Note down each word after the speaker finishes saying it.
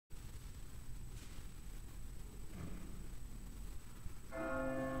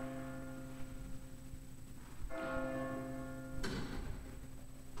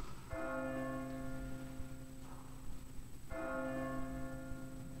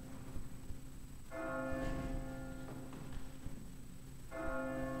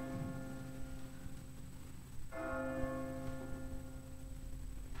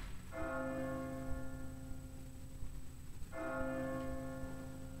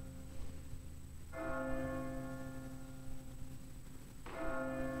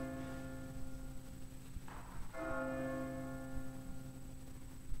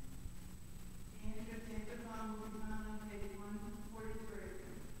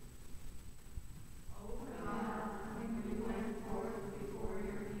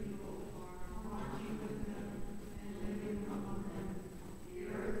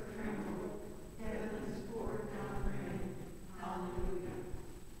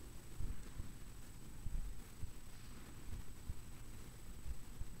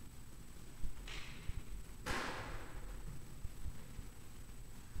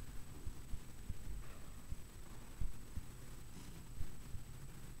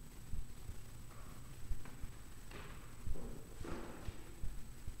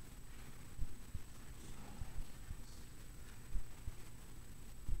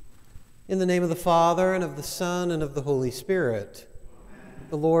In the name of the Father, and of the Son, and of the Holy Spirit. Amen.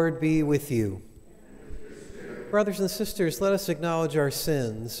 The Lord be with you. Brothers and sisters, let us acknowledge our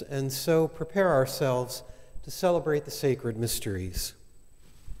sins and so prepare ourselves to celebrate the sacred mysteries.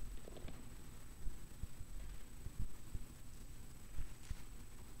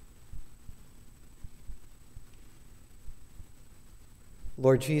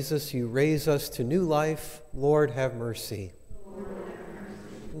 Lord Jesus, you raise us to new life. Lord, have mercy.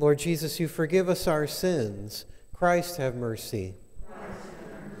 Lord Jesus, you forgive us our sins. Christ, have mercy.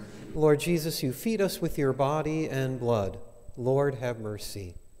 Lord Jesus, you feed us with your body and blood. Lord, have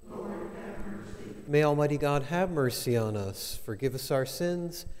mercy. May Almighty God have mercy on us, forgive us our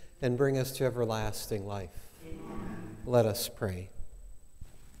sins, and bring us to everlasting life. Amen. Let us pray.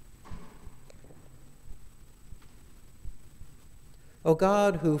 O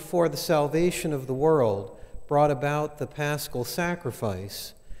God, who for the salvation of the world brought about the paschal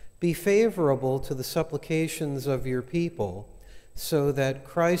sacrifice, be favorable to the supplications of your people, so that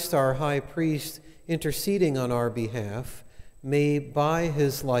Christ our high priest, interceding on our behalf, may by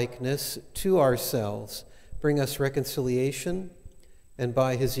his likeness to ourselves bring us reconciliation, and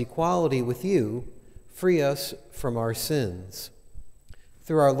by his equality with you, free us from our sins.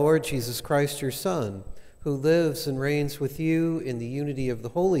 Through our Lord Jesus Christ, your Son, who lives and reigns with you in the unity of the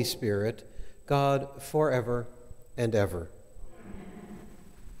Holy Spirit, God, forever and ever.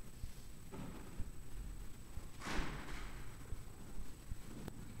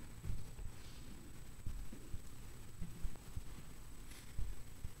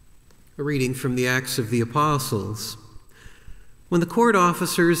 A reading from the Acts of the Apostles. When the court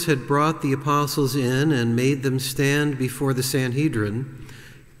officers had brought the apostles in and made them stand before the Sanhedrin,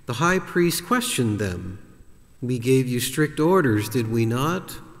 the high priest questioned them. We gave you strict orders, did we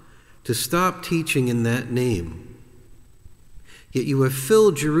not, to stop teaching in that name? Yet you have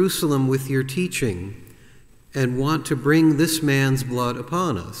filled Jerusalem with your teaching and want to bring this man's blood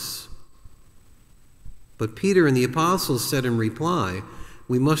upon us. But Peter and the apostles said in reply,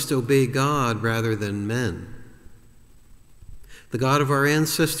 we must obey God rather than men. The God of our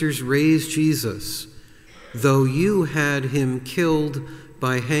ancestors raised Jesus, though you had him killed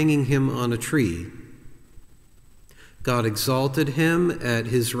by hanging him on a tree. God exalted him at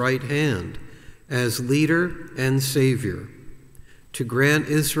his right hand as leader and Savior, to grant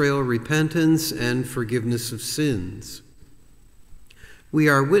Israel repentance and forgiveness of sins. We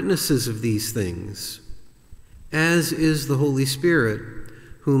are witnesses of these things, as is the Holy Spirit,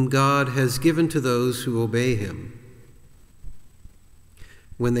 whom God has given to those who obey him.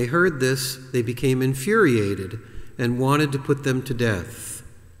 When they heard this, they became infuriated and wanted to put them to death.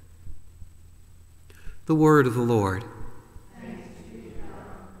 The word of the Lord. Thanks be to God.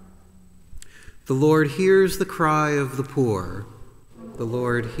 The Lord hears the cry of the poor. The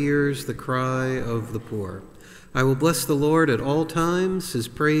Lord hears the cry of the poor. I will bless the Lord at all times. His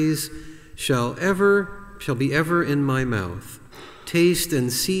praise shall be ever in my mouth. Taste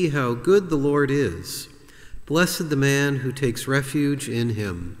and see how good the Lord is. Blessed the man who takes refuge in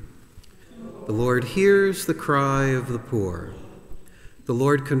him. The Lord hears the cry of the poor. The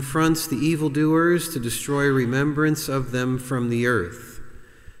Lord confronts the evildoers to destroy remembrance of them from the earth.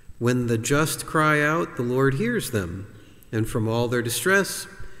 When the just cry out, the Lord hears them, and from all their distress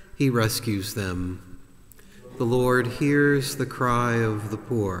he rescues them. The Lord hears the cry of the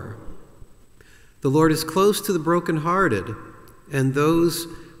poor. The Lord is close to the brokenhearted, and those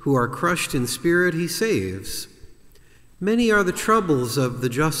who are crushed in spirit he saves. Many are the troubles of the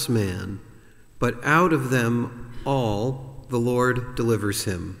just man, but out of them all the Lord delivers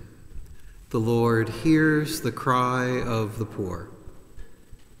him. The Lord hears the cry of the poor.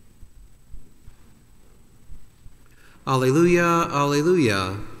 Alleluia,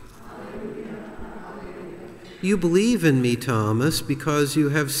 alleluia. You believe in me, Thomas, because you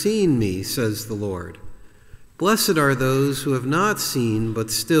have seen me, says the Lord. Blessed are those who have not seen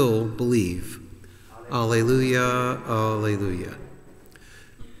but still believe. Alleluia, alleluia.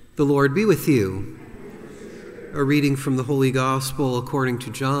 The Lord be with you. A reading from the Holy Gospel according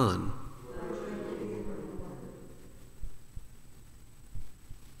to John.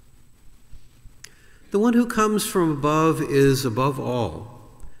 The one who comes from above is above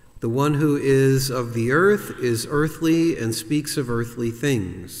all. The one who is of the earth is earthly and speaks of earthly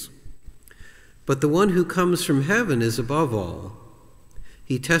things. But the one who comes from heaven is above all.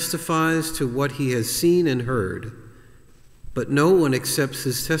 He testifies to what he has seen and heard, but no one accepts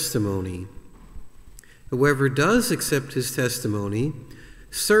his testimony. Whoever does accept his testimony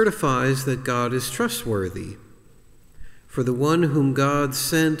certifies that God is trustworthy. For the one whom God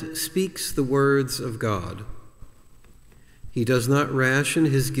sent speaks the words of God. He does not ration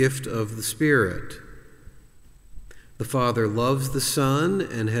his gift of the Spirit. The Father loves the Son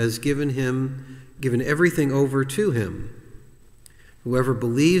and has given everything over to him. Whoever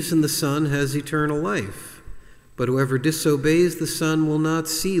believes in the Son has eternal life, but whoever disobeys the Son will not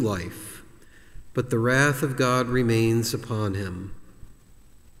see life, but the wrath of God remains upon him.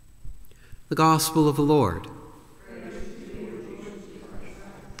 The Gospel of the Lord.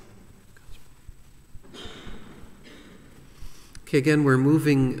 Okay, again, we're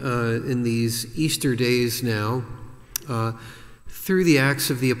moving in these Easter days now through the Acts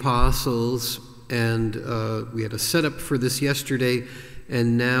of the Apostles, and we had a setup for this yesterday,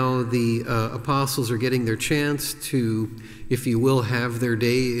 and now the apostles are getting their chance to, if you will, have their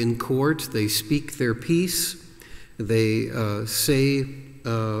day in court. They speak their piece. They say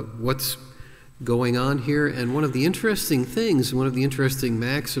what's going on here, and one of the interesting things, one of the interesting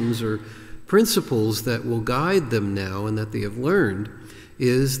maxims or principles that will guide them now and that they have learned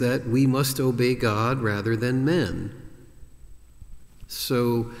is that we must obey God rather than men.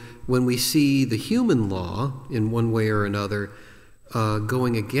 So when we see the human law in one way or another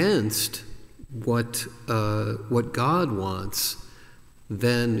going against what God wants,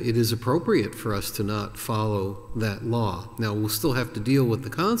 then it is appropriate for us to not follow that law. Now, we'll still have to deal with the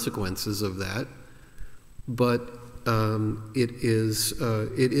consequences of that, but it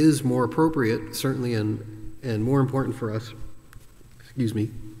is more appropriate, certainly, and more important for us,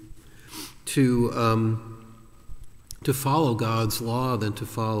 to follow God's law than to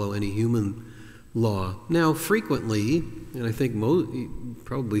follow any human law. Now, frequently, and I think you'd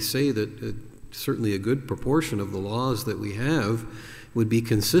probably say that certainly a good proportion of the laws that we have would be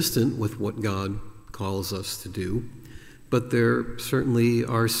consistent with what God calls us to do, but there certainly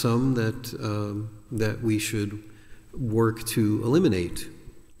are some that we should work to eliminate.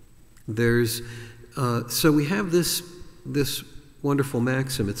 So we have this wonderful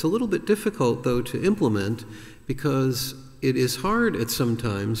maxim. It's a little bit difficult, though, to implement because it is hard at some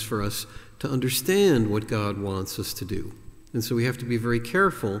times for us to understand what God wants us to do. And so we have to be very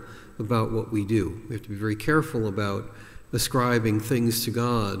careful about what we do. We have to be very careful about ascribing things to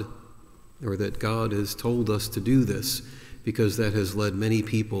God, or that God has told us to do this, because that has led many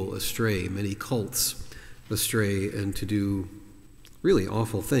people astray, many cults astray, and to do really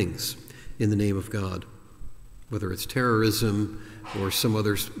awful things in the name of God, whether it's terrorism or some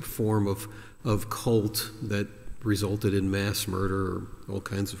other form of cult that resulted in mass murder or all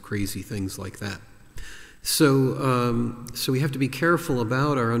kinds of crazy things like that. So we have to be careful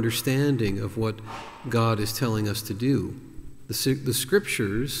about our understanding of what God is telling us to do. The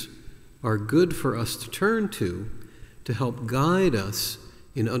Scriptures are good for us to turn to help guide us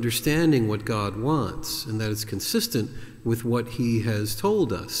in understanding what God wants, and that it's consistent with what He has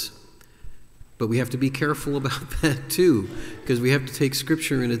told us. But we have to be careful about that too, because we have to take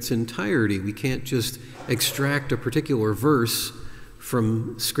Scripture in its entirety. We can't just extract a particular verse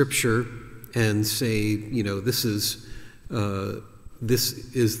from Scripture and say, this is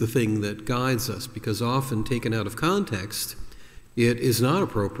the thing that guides us, because often taken out of context, it is not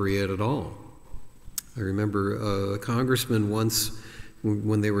appropriate at all. I remember a congressman once,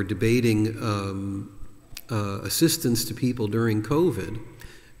 when they were debating assistance to people during COVID,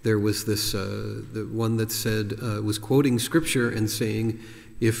 there was this the one that said, was quoting Scripture and saying,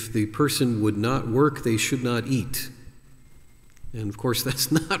 if the person would not work, they should not eat. And of course,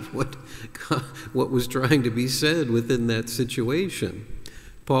 that's not what was trying to be said within that situation.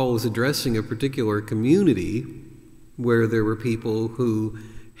 Paul was addressing a particular community where there were people who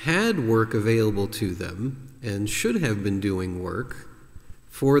had work available to them and should have been doing work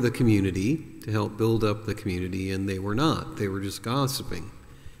for the community to help build up the community, and they were not. They were just gossiping.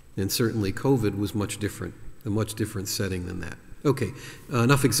 And certainly COVID was much different, a much different setting than that. Okay,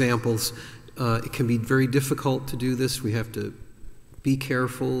 enough examples. It can be very difficult to do this. We have to be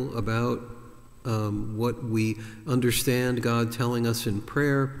careful about what we understand God telling us in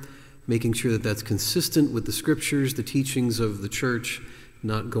prayer, making sure that that's consistent with the Scriptures, the teachings of the church,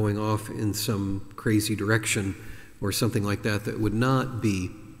 not going off in some crazy direction or something like that that would not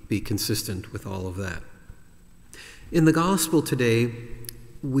be consistent with all of that. In the Gospel today,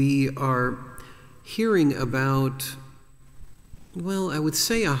 we are hearing about, well, I would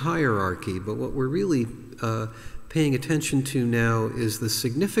say a hierarchy, but what we're really paying attention to now is the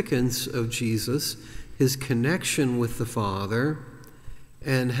significance of Jesus, his connection with the Father,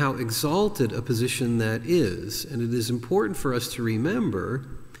 and how exalted a position that is. And it is important for us to remember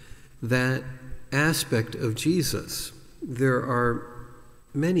that aspect of Jesus. There are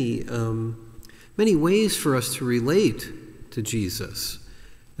many ways for us to relate to Jesus.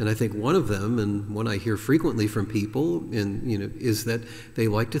 And I think one of them, and one I hear frequently from people, is that they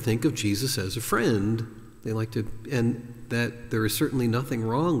like to think of Jesus as a friend. They like to, and that there is certainly nothing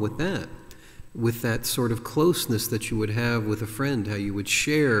wrong with that sort of closeness that you would have with a friend, how you would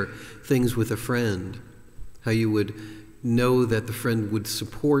share things with a friend, how you would know that the friend would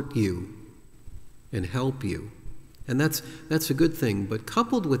support you and help you. And that's a good thing. But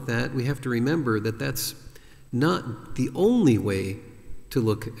coupled with that, we have to remember that that's not the only way to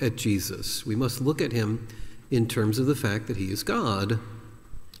look at Jesus. We must look at him in terms of the fact that he is God,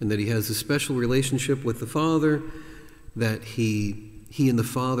 and that he has a special relationship with the Father, that he and the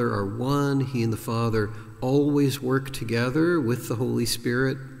Father are one. He and the Father always work together with the Holy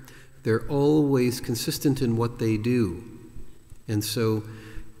Spirit. They're always consistent in what they do. And so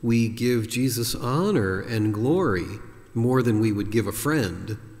we give Jesus honor and glory more than we would give a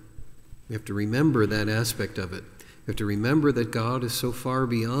friend. We have to remember that aspect of it. We have to remember that God is so far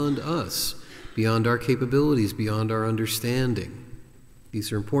beyond us, beyond our capabilities, beyond our understanding.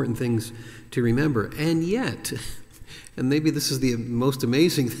 These are important things to remember. And yet, and maybe this is the most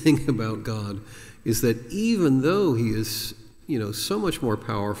amazing thing about God, is that even though he is, so much more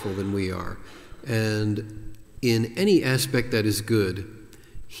powerful than we are, and in any aspect that is good,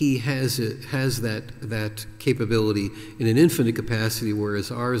 he has that capability in an infinite capacity, whereas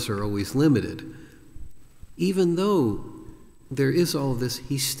ours are always limited. Even though there is all of this,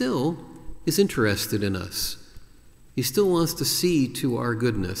 he still is interested in us. He still wants to see to our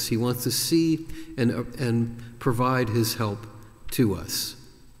goodness. He wants to see and provide his help to us.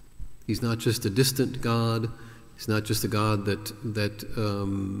 He's not just a distant God. He's not just a God that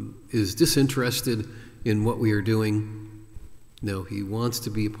is disinterested in what we are doing. No, he wants to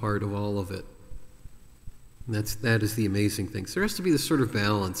be a part of all of it. And that is the amazing thing. So there has to be this sort of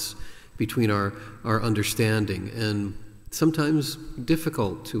balance between our understanding, and sometimes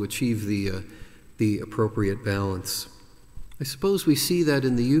difficult to achieve the appropriate balance. I suppose we see that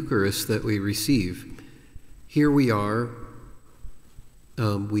in the Eucharist that we receive. Here we are,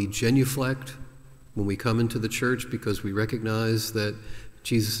 we genuflect when we come into the church because we recognize that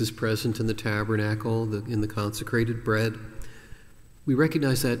Jesus is present in the tabernacle, in the consecrated bread. We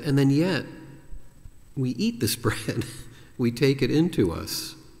recognize that, and then yet we eat this bread. We take it into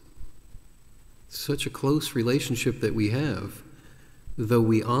us. Such a close relationship that we have, though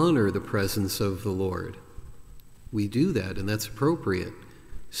we honor the presence of the Lord. We do that, and that's appropriate.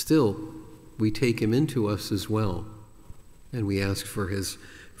 Still, we take him into us as well, and we ask for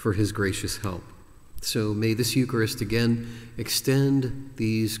his gracious help. So may this Eucharist again extend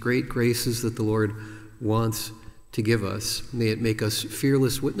these great graces that the Lord wants to give us. May it make us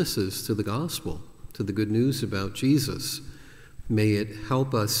fearless witnesses to the gospel, to the good news about Jesus. May it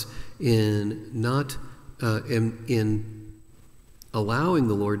help us in allowing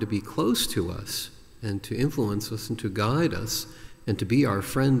the Lord to be close to us and to influence us and to guide us and to be our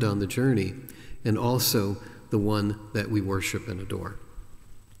friend on the journey, and also the one that we worship and adore.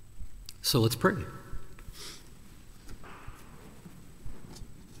 So let's pray.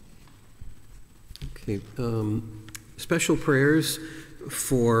 Okay, special prayers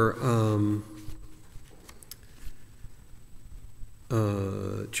for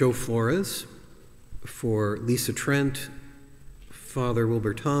Joe Flores, for Lisa Trent, Father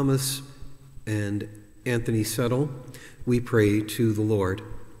Wilbur Thomas, and Anthony Settle. We pray to the Lord.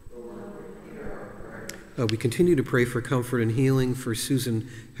 We continue to pray for comfort and healing for Susan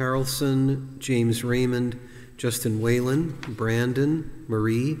Harrelson, James Raymond, Justin Whalen, Brandon,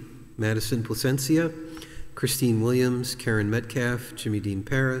 Marie, Madison Placencia, Christine Williams, Karen Metcalf, Jimmy Dean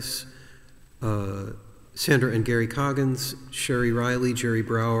Paris, Sandra and Gary Coggins, Sherry Riley, Jerry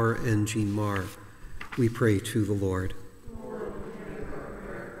Brower, and Jean Marr. We pray to the Lord.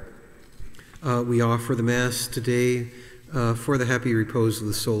 We offer the Mass today for the happy repose of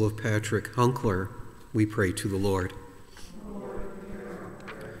the soul of Patrick Hunkler. We pray to the Lord.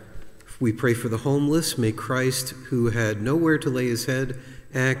 We pray for the homeless. May Christ, who had nowhere to lay his head,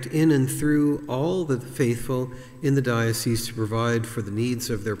 act in and through all the faithful in the diocese to provide for the needs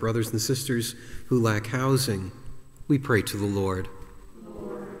of their brothers and sisters who lack housing. We pray to the Lord.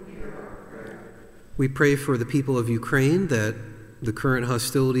 We pray for the people of Ukraine, that the current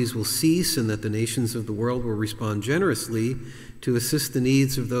hostilities will cease and that the nations of the world will respond generously to assist the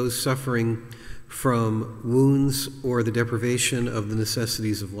needs of those suffering from wounds or the deprivation of the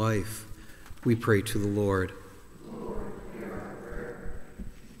necessities of life. We pray to the Lord.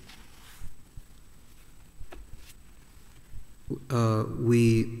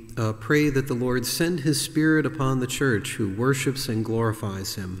 We pray that the Lord send his Spirit upon the church who worships and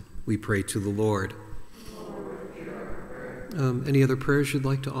glorifies him. We pray to the Lord. Any other prayers you'd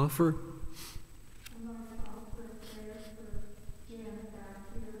like to offer?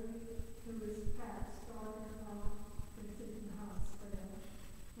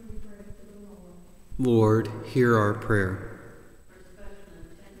 Lord, hear our prayer.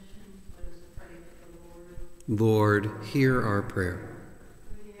 Lord, hear our prayer.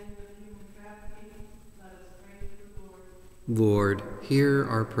 Lord, hear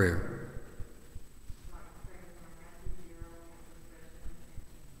our prayer.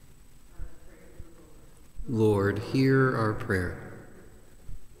 Lord, hear our prayer.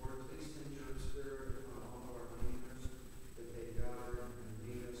 Lord, please send your Spirit upon all our believers, that they govern and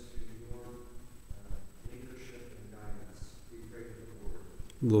lead us to your leadership and guidance. We pray to the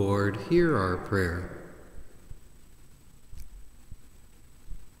Lord. Lord, hear our prayer.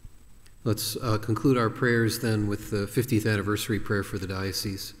 Let's conclude our prayers then with the 50th anniversary prayer for the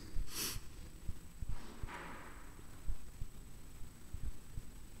diocese.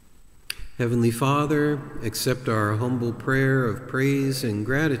 Heavenly Father, accept our humble prayer of praise and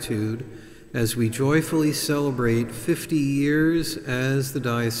gratitude as we joyfully celebrate 50 years as the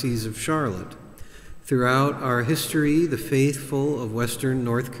Diocese of Charlotte. Throughout our history, the faithful of Western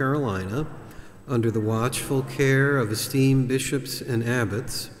North Carolina, under the watchful care of esteemed bishops and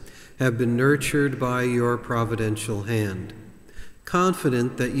abbots, have been nurtured by your providential hand.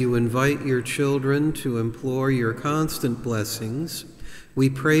 Confident that you invite your children to implore your constant blessings, we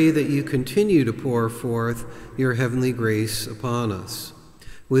pray that you continue to pour forth your heavenly grace upon us.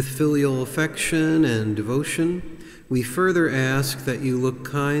 With filial affection and devotion, we further ask that you look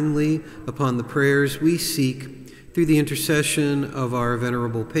kindly upon the prayers we seek through the intercession of our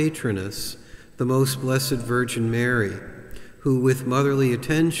venerable patroness, the Most Blessed Virgin Mary, who with motherly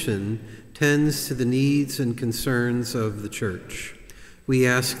attention tends to the needs and concerns of the Church. We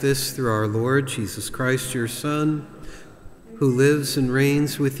ask this through our Lord Jesus Christ, your Son, who lives and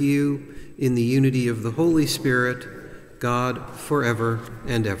reigns with you in the unity of the Holy Spirit, God, forever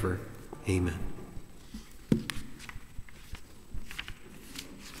and ever. Amen.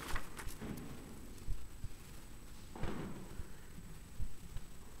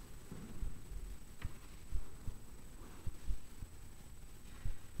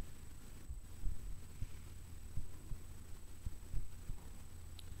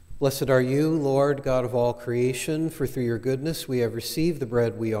 Blessed are you, Lord, God of all creation, for through your goodness we have received the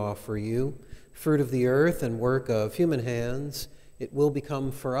bread we offer you, fruit of the earth and work of human hands. It will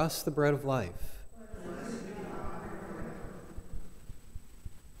become for us the bread of life.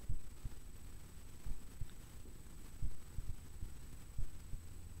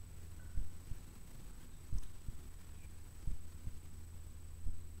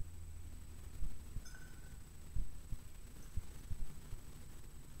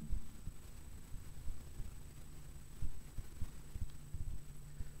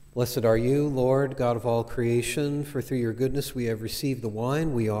 Blessed are you, Lord, God of all creation, for through your goodness we have received the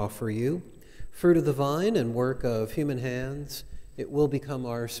wine we offer you, fruit of the vine and work of human hands. It will become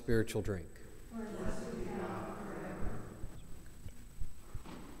our spiritual drink.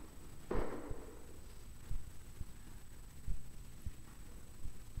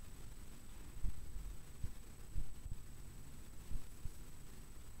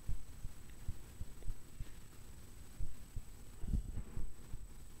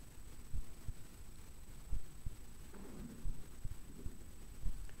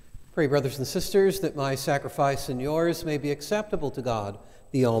 Pray, brothers and sisters, that my sacrifice and yours may be acceptable to God,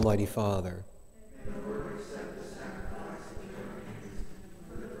 the Almighty Father. May the Lord accept the sacrifice at your hands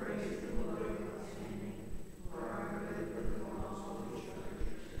for the praise and glory of His name, for our good and for the most holy Church.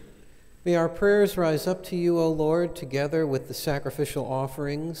 May our prayers rise up to you, O Lord, together with the sacrificial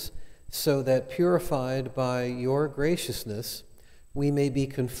offerings, so that, purified by your graciousness, we may be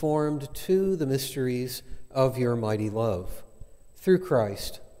conformed to the mysteries of your mighty love. Through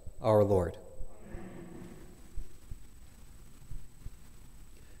Christ our Lord. Amen.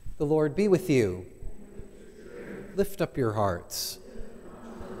 The Lord be with you. Lift up your hearts.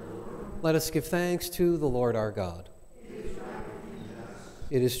 Let us give thanks to the Lord our God.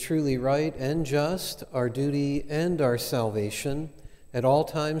 It is truly right and just, our duty and our salvation, at all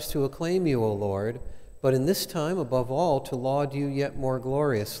times to acclaim you, O Lord, but in this time above all to laud you yet more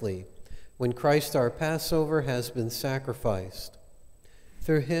gloriously, when Christ our Passover has been sacrificed.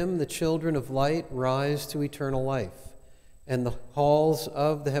 Through him the children of light rise to eternal life, and the halls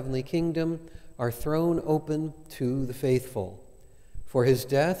of the heavenly kingdom are thrown open to the faithful. For his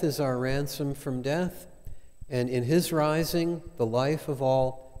death is our ransom from death, and in his rising the life of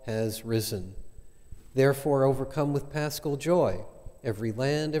all has risen. Therefore, overcome with paschal joy, every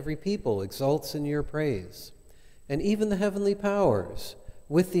land, every people exults in your praise. and even the heavenly powers,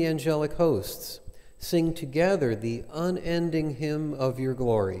 with the angelic hosts, sing together the unending hymn of your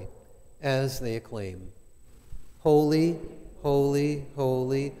glory, as they acclaim, Holy, holy,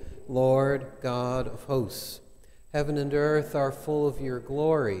 holy, Lord God of hosts. Heaven and earth are full of your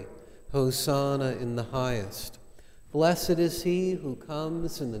glory. Hosanna in the highest. Blessed is he who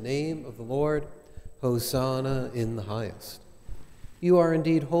comes in the name of the Lord. Hosanna in the highest. You are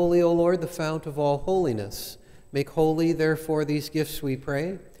indeed holy, O Lord, the fount of all holiness. Make holy, therefore, these gifts, we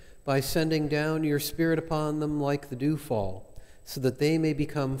pray, by sending down your Spirit upon them like the dewfall, so that they may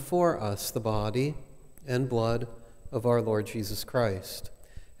become for us the body and blood of our Lord Jesus Christ.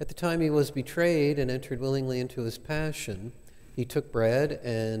 At the time he was betrayed and entered willingly into his passion, he took bread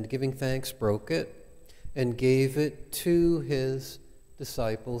and, giving thanks, broke it and gave it to his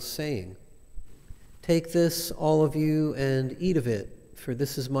disciples, saying, Take this, all of you, and eat of it, for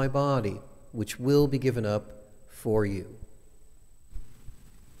this is my body, which will be given up for you.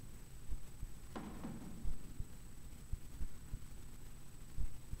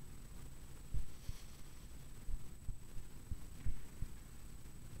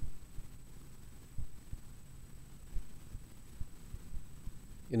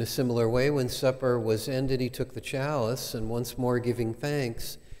 In a similar way, when supper was ended, he took the chalice, and once more giving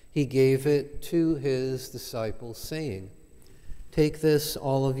thanks, he gave it to his disciples, saying, Take this,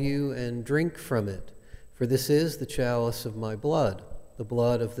 all of you, and drink from it, for this is the chalice of my blood, the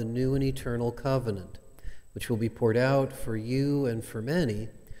blood of the new and eternal covenant, which will be poured out for you and for many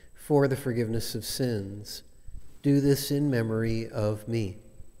for the forgiveness of sins. Do this in memory of me.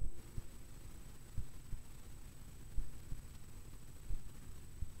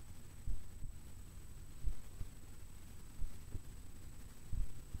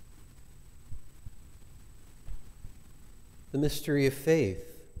 The mystery of faith.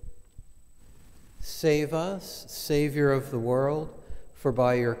 Save us, Savior of the world, for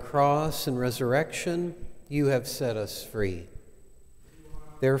by your cross and resurrection you have set us free.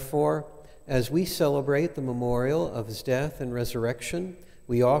 Therefore, as we celebrate the memorial of his death and resurrection,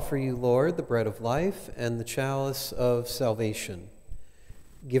 we offer you, Lord, the bread of life and the chalice of salvation,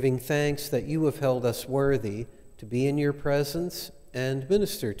 giving thanks that you have held us worthy to be in your presence and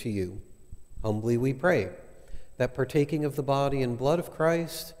minister to you. Humbly we pray that partaking of the body and blood of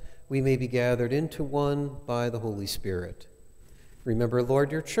Christ, we may be gathered into one by the Holy Spirit. Remember,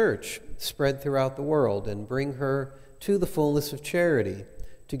 Lord, your church spread throughout the world and bring her to the fullness of charity,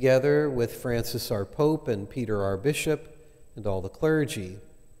 together with Francis our Pope and Peter our Bishop and all the clergy.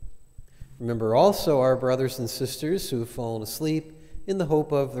 Remember also our brothers and sisters who have fallen asleep in the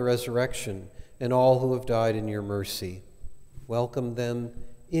hope of the resurrection, and all who have died in your mercy. Welcome them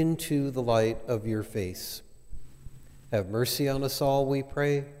into the light of your face. Have mercy on us all, we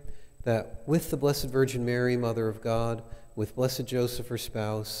pray, that with the Blessed Virgin Mary, Mother of God, with Blessed Joseph, her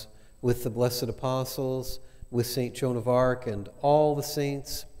spouse, with the blessed apostles, with St. Joan of Arc and all the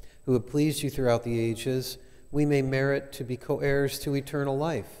saints who have pleased you throughout the ages, we may merit to be co-heirs to eternal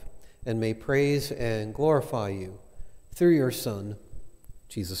life, and may praise and glorify you through your Son,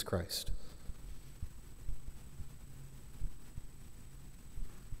 Jesus Christ.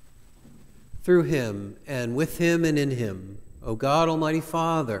 Through him, and with him, and in him, O God, Almighty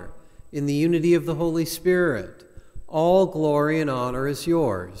Father, in the unity of the Holy Spirit, all glory and honor is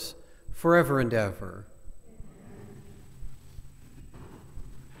yours, forever and ever.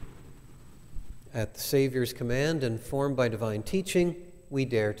 At the Savior's command and formed by divine teaching, we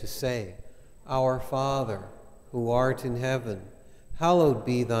dare to say, Our Father, who art in heaven, hallowed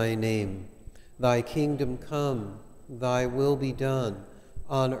be thy name. Thy kingdom come, thy will be done,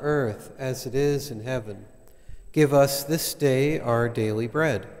 on earth as it is in heaven. Give us this day our daily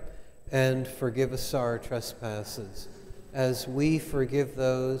bread, and forgive us our trespasses, as we forgive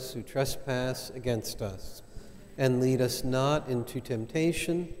those who trespass against us. And lead us not into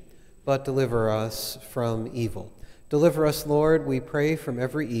temptation, but deliver us from evil. Deliver us, Lord, we pray, from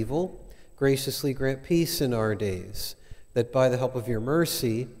every evil. Graciously grant peace in our days, that by the help of your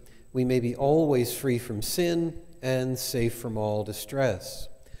mercy we may be always free from sin and safe from all distress,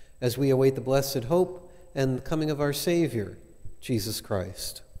 as we await the blessed hope and the coming of our Savior, Jesus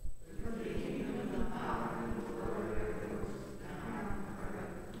Christ.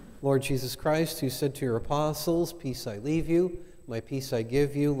 Lord Jesus Christ, who said to your apostles, Peace I leave you, my peace I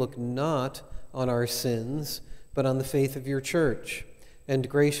give you, look not on our sins, but on the faith of your church, and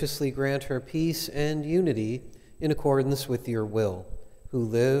graciously grant her peace and unity in accordance with your will, who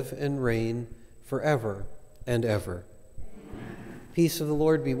live and reign forever and ever. Amen. Peace of the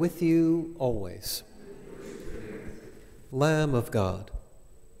Lord be with you always. Lamb of God,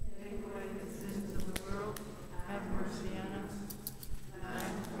 take away the sins of the world, have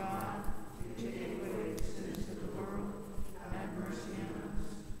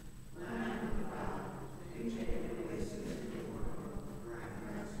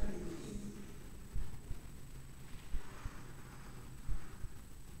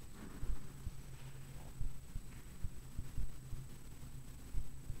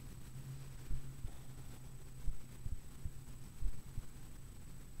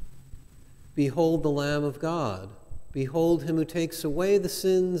Behold the Lamb of God. Behold him who takes away the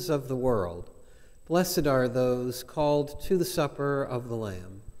sins of the world. Blessed are those called to the supper of the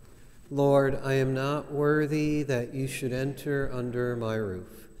Lamb. Lord, I am not worthy that you should enter under my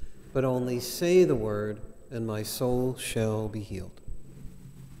roof, but only say the word, and my soul shall be healed.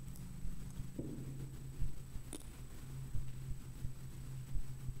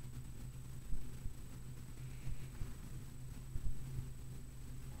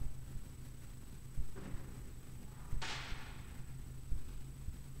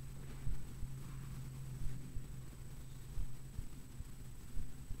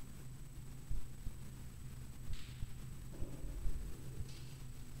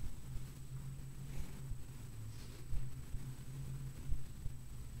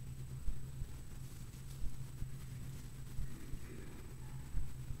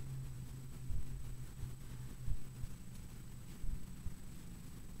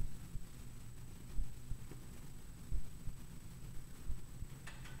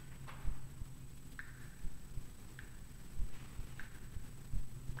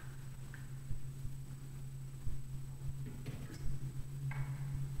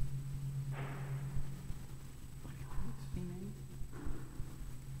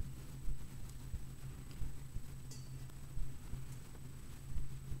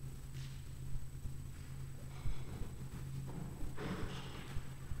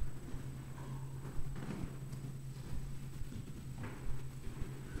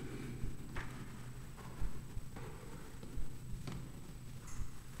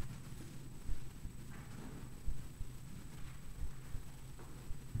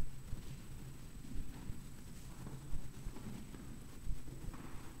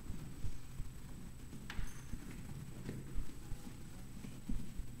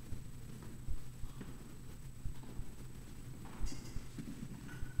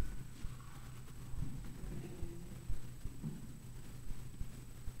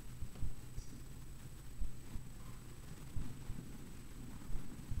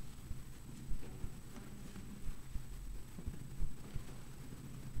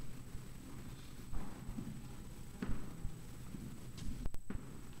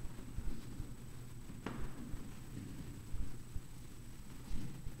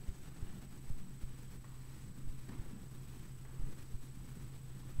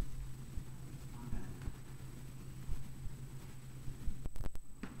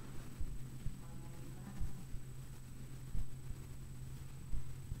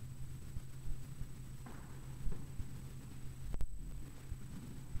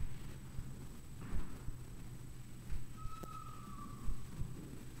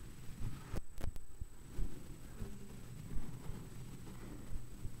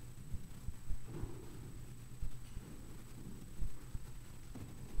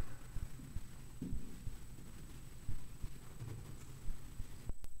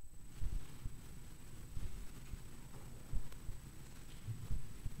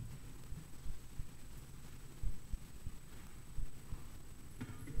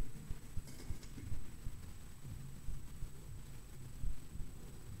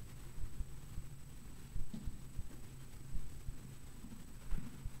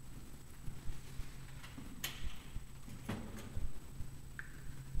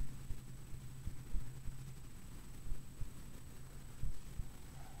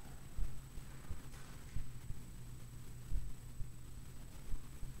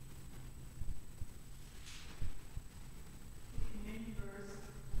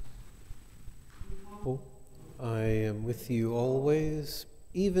 I am with you always,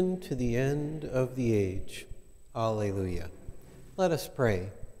 even to the end of the age. Alleluia. Let us pray.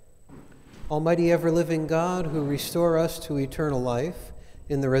 Almighty ever-living God, who restore us to eternal life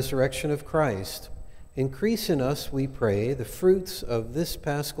in the resurrection of Christ, increase in us, we pray, the fruits of this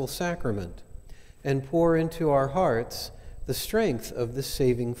Paschal sacrament, and pour into our hearts the strength of this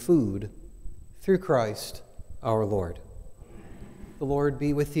saving food. Through Christ our Lord. The Lord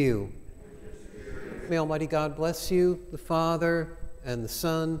be with you. May Almighty God bless you, the Father, and the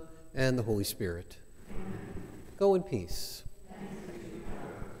Son, and the Holy Spirit. Go in peace.